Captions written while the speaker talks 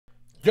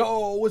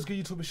Yo, what's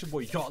good, YouTube? It's your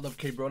boy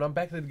YallLoveKae, bro, and I'm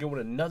back again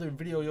with another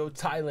video. Yo,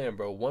 Thailand,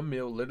 bro. 1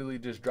 mil literally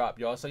just dropped,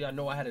 y'all. So y'all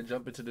know I had to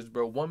jump into this,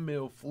 bro. 1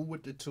 mil, full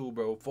with the two,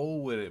 bro.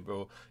 Full with it,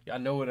 bro. Y'all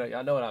know what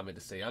I meant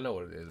to say. Y'all know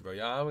what it is, bro.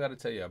 Y'all, I gotta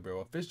tell y'all, bro.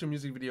 Official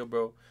music video,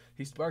 bro.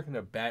 He's sparking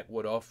a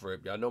backwood off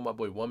rip. Y'all know my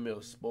boy 1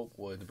 mil smoke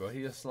woods, bro.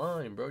 He a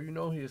slime, bro. You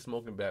know he is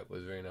smoking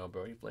backwoods right now,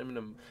 bro. He flaming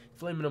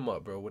them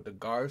up, bro, with the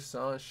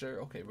Garcon shirt.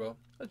 Okay, bro.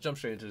 Let's jump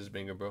straight into this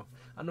banger, bro.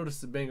 I know this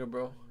is a banger,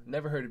 bro.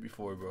 Never heard it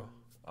before, bro.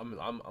 I'm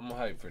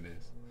hyped for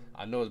this.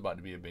 I know it's about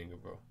to be a banger,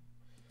 bro.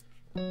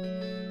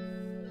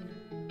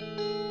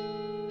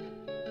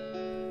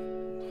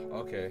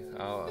 Okay,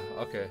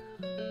 okay.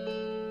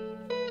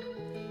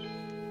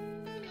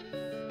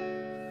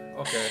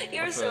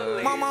 You're so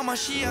weird. My mama,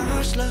 she a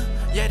hustler.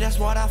 Yeah, that's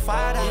what I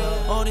fight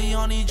out.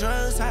 Only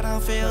drugs, I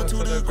done fell to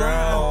the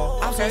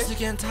ground. I'm so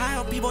sick and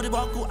tired. People, they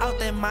walk out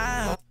their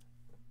mind.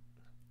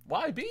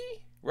 YB?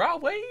 Raw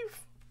Wave?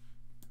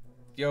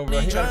 Yo,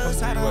 bro,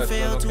 drugs, I done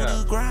fell to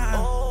the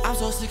ground. I'm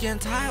so sick and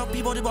tired.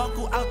 People, they walk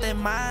out their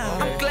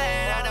mind. I'm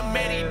glad I done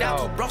made it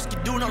out.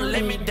 Broski, do not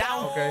let me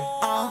down.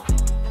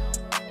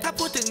ถ้า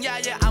พูดถึงยา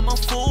yeah, I'm a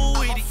fool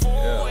with it.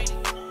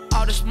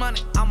 All this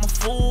money, I'm a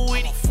fool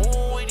with it.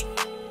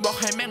 บอก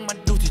ให้แม่งมา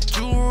ดูที่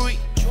jewelry.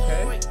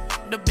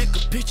 The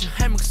bigger picture ใ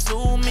ห้มึง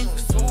zoom in.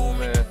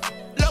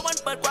 แล้วมัน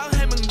เปิดกว้างใ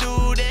ห้มึงดู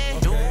ดิ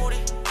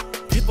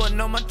People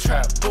know my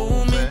trap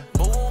booming.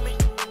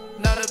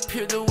 Not a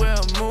pure the way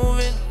I'm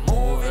moving.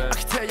 I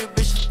can tell you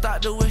bitch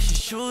start the way she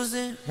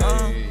choosing.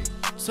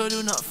 So do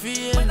not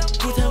fear.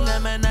 กูทำงาน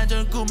มานานจ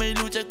นกูไม่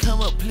รู้จะค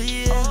ำว่าเพลี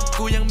ย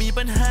กูยังมี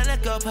ปัญหาและ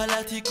ก็ภาระ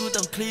ที่กู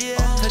ต้องเคลียร์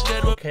ถ้าเกิ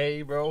ดว่า Okay,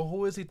 bro, who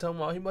is he talking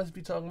about? He must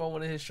be talking about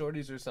one of his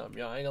shorties or something,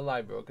 y'all. I ain't gonna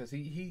lie, bro, because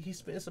he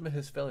spitting some of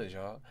his feelings,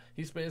 y'all.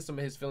 He's spitting some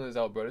of his feelings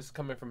out, bro. This is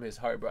coming from his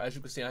heart, bro. As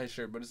you can see on his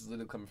shirt, bro, this is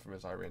literally coming from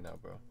his heart right now,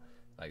 bro.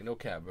 Like, no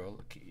cap, bro.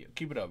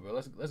 Keep it up, bro.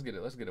 Let's get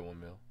it. Let's get it 1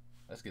 mil.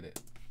 Let's get it.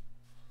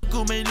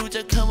 กูไม่รู้จ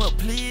ะคำว่า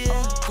เพลีย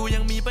กูยั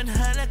งมีปัญห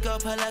าและก็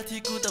ภาระที่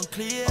กูต้องเค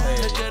ลียร์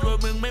ถ้าเกิดว่า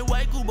มึงไม่ไหว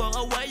กูบอกเ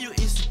อาไว้ you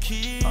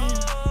insecure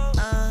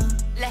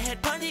และเห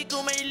ตุผลที่กู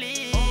ไม่เรี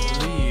ยน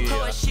เพราะ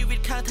ว่าชีวิต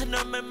ข้างถน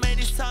นมันไม่ไ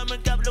ด้สอนเหมือ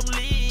นกับโรงเ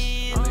รี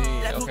ยน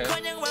และผู้ค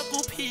นยังว่ากู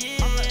เพี้ย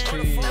น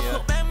แต่พว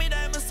กแม่งไม่ไ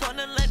ด้มาสอน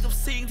อะไรกับ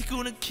สิ่งที่กู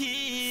นั้นเขี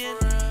ยน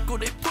กู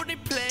ได้พูดใน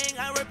เพลง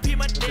I repeat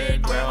my dead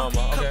grandma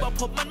เขาบอก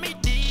ผมมันไม่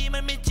ดีมั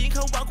นไม่จริงเข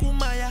าว่ากู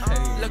มายา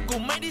และกู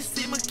ไม่ได้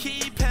สีมึงขี้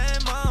แพ้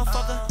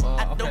motherfucker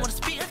I don't wanna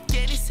speak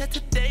again he said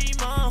today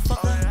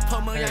motherfucker พอ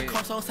มึงอยากขอ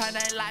สงสัยใน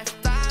ไลฟ์ส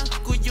ไตล์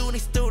กูอยู่ใน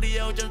สตูดิโอ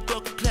จนตัว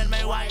กูเคลื่อนไ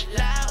ม่ไหวแ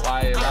ล้ว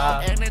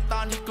เองในตอ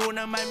นที่กู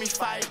นั้นไม่มีไ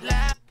ฟแ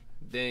ล้ว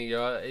Dang,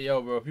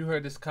 yo, bro, if you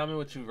heard this, comment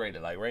what you rate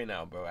it, like, right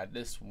now, bro. At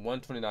this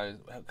 129,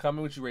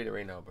 comment what you rate it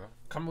right now, bro.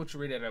 Comment what you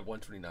rate it at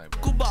 129, bro.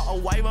 กูบอกเอา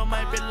ไว้ว่าไม่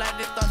เป็นไรใ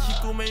นตอนที่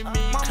กูไม่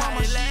มีใคร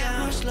แล้ว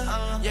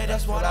Yeah,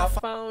 that's what I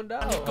found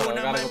out. กู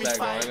นั้นไม่มี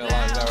ไฟแล้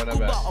วกู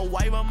บอกเอาไ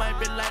ว้ว่าไม่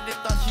เป็นไรใน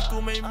ตอนที่กู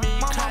ไม่มี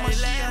ใคร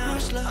แล้ว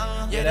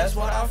Yeah, that's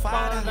what I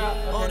found out.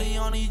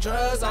 Only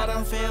drugs, I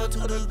done fell to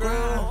the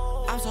ground.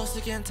 I'm so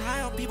sick and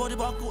tired. People they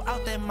walk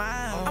out their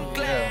mind. I'm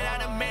glad I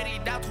done made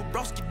it out. To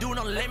broski, do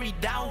not let me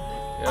down.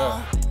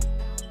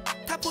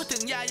 ถ้าพูดถึ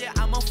งยา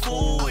yeah, I'm a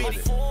fool with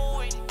it.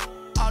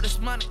 All this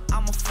money,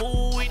 I'm a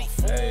fool with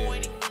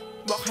it.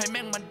 บอกให้แ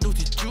ม่งมาดู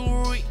ที่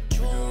jewelry.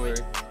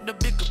 The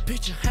bigger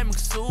picture ให้มึง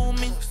zoom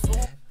in.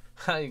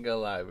 I ain't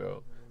gonna lie, bro.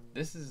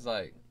 This is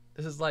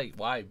like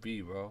YB,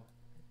 bro.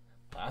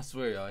 I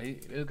swear, y'all.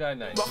 This guy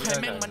nice. This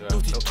guy nice, bro.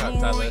 No cap,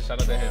 Thailand.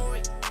 Shout out to him.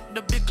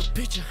 The bigger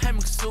picture ให้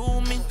มึง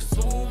zoom in.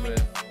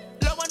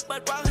 แล้วมันเปิ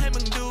ดกว้างให้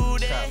มึงดู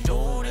ดิ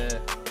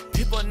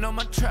People know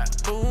my trap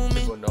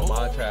booming. People know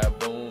my trap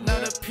booming.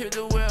 Not a pure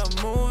the way I'm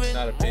moving.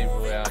 Not a paper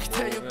way I'm moving. I can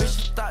tell you bitch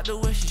start the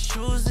way she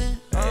choosing.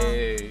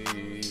 Hey,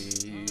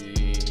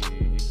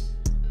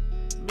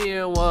 me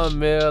and 1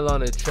 mil on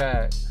the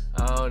track.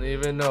 I don't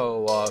even know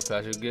what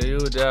I should give you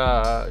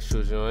that.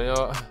 Shoot you in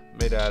your,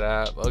 make that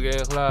app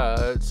again,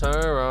 clap.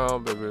 Turn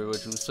around, baby,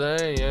 what you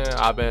saying?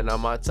 I been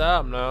on my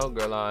top now,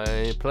 girl, I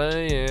ain't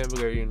playing. But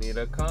girl, you need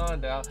to calm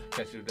down,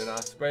 catch you then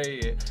I spray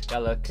it.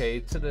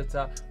 YallLoveKae to the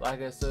top,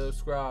 like and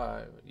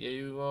subscribe. Yeah,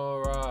 you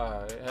gon'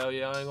 ride, hell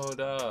yeah, I ain't gon'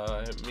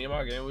 die. Me and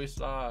my gang, we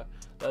slide.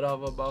 Let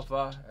off about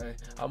 5, hey,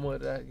 I'm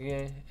with that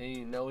again, and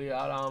you know we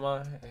out on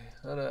my,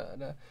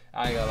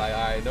 I ain't gonna lie,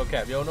 alright, no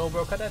cap, yo, no,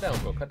 bro, cut that down,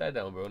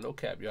 bro, no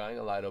cap, yo, I ain't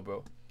gonna lie, though,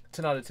 bro,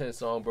 10 out of 10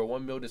 song, bro,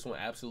 1 mil, this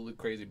went absolutely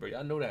crazy, bro,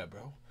 y'all know that,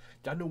 bro,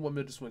 y'all know 1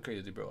 mil, this went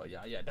crazy, bro,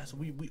 yeah, that's,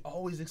 we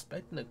always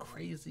expecting a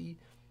crazy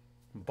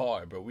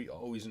bar, bro, we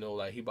always know,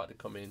 like, he about to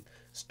come in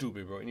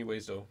stupid, bro,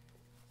 anyways, though,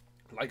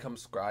 like, comment,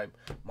 subscribe,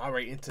 my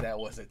rating to that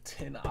was a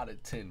 10 out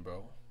of 10,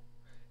 bro,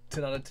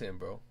 10 out of 10,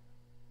 bro.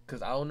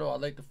 Cause I don't know, I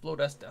like the flow.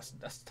 That's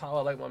how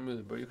I like my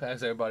music, bro. You can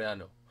ask everybody I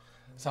know.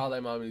 That's how I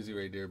like my music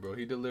right there, bro.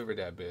 He delivered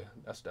that bit.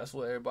 That's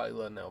what everybody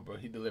love now, bro.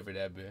 He delivered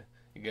that bit.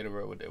 You get it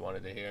right what they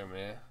wanted to hear,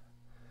 man.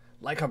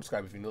 Like, comment,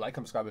 subscribe if you know. Like,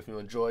 comment, subscribe if you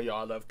enjoy.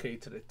 YallLoveKae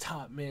to the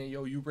top, man.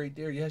 Yo, you right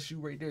there. Yes, you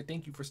right there.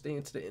 Thank you for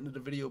staying to the end of the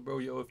video, bro.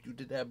 Yo, if you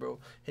did that, bro,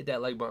 hit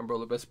that like button, bro.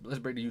 Let's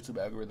break the YouTube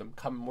algorithm.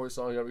 Comment more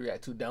songs y'all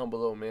react to down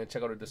below, man.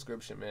 Check out the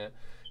description, man.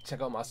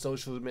 Check out my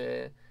socials,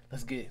 man.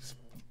 Let's get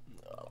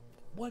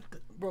what,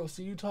 bro?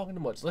 See, you talking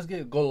too much. Let's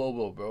get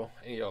YallLoveKae, bro.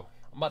 Hey, yo,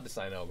 I'm about to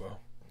sign out, bro.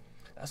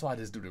 That's why I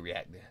just do the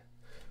reacting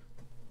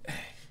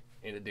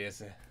and the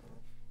dancing.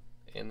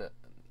 And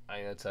I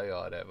ain't gonna tell you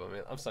all that, but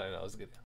man, I'm signing out. Let's get it.